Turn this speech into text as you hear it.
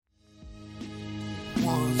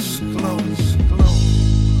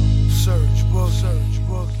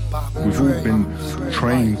We've all been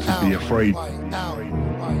trained to be afraid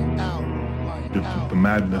of the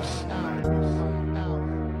madness.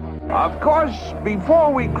 Of course,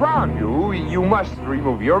 before we crown you, you must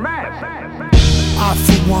remove your mask. I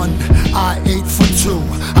for one, I ate for two.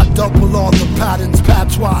 I double all the patterns,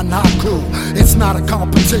 patois and haiku. It's not a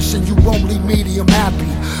competition, you only medium happy.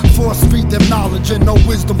 Force feed them knowledge and no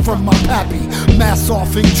wisdom from my pappy. Mask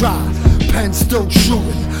off and dry, pen still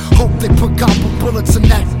shooting. Hope they put copper bullets in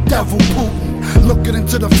that devil Putin. Looking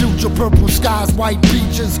into the future, purple skies, white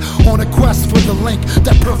beaches. On a quest for the link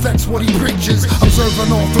that perfects what he preaches.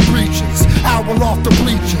 Observing all the breaches, owl off the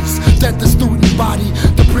bleachers. Dead the student body,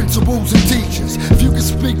 the principals and teachers. If you could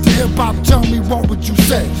speak to hip-hop, tell me what would you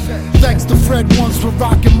say? Thanks to Fred once for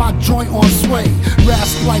rocking my joint on sway.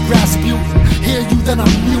 Rasp like Rasputin, hear you then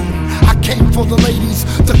I'm muting. I came for the ladies,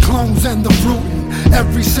 the clones and the fruitin'.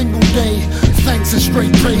 Every single day, thanks and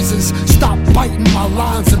straight praises. Stop biting my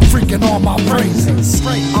lines and freaking all my phrases.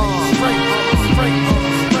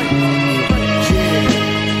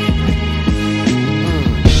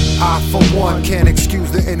 I for one can't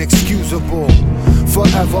excuse the inexcusable.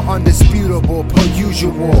 Forever undisputable per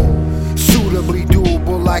usual. Suitably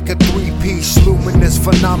doable like a three-piece. Luminous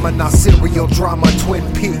phenomena, serial drama, Twin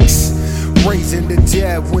Peaks. Raising the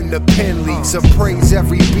dead when the pen leaks. Appraise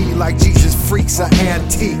every beat like Jesus freaks are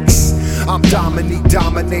antiques. I'm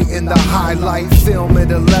dominating the highlight. Film at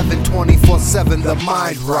 11, 24/7, the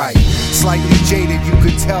mind right. Slightly jaded, you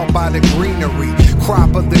could tell by the greenery.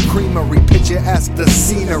 Crop of the creamery, picturesque the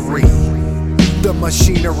scenery. The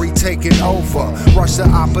machinery taking over. Rush the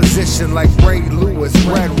opposition like Ray Lewis,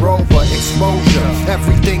 Red Rover. Exposure,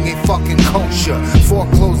 everything ain't fucking kosher.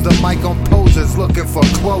 Foreclose the mic on posers looking for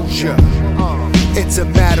closure. It's a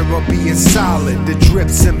matter of being solid. The drip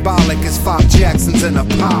symbolic as 5 Jacksons and a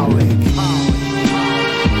pilot.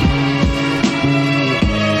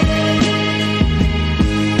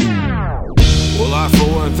 Well, I for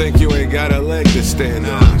one think you ain't got a leg to stand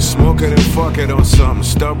on. Smoke it and fuck it on something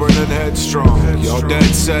stubborn and headstrong. Y'all dead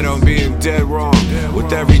set on being dead wrong.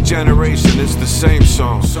 With every generation, it's the same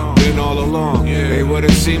song. Been all along. Ain't what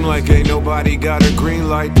it seemed like. Ain't nobody got a green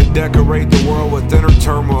light to decorate the world with inner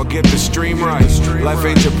turmoil. Get the stream right. Life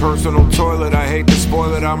ain't your personal toilet. I hate to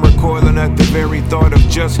spoil it. I'm recoiling at the very thought of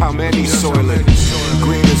just how many soil it.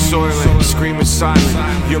 Green is soiling, screaming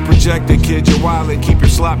silent. You're projected, kid, you're wildin'. Keep your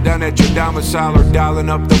slop down at your domicile or dialing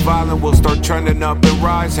up the violent. We'll start trending up and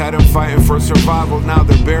rise. Had them fighting for survival, now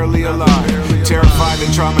they're barely alive. Terrified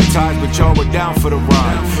and traumatized, but y'all were down for the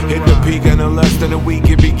ride. Hit the peak and in less than a week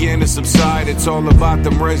it began to subside. It's all about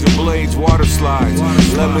them razor blades, water slides,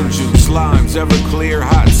 lemon juice, limes, Everclear,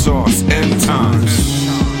 hot sauce, end times.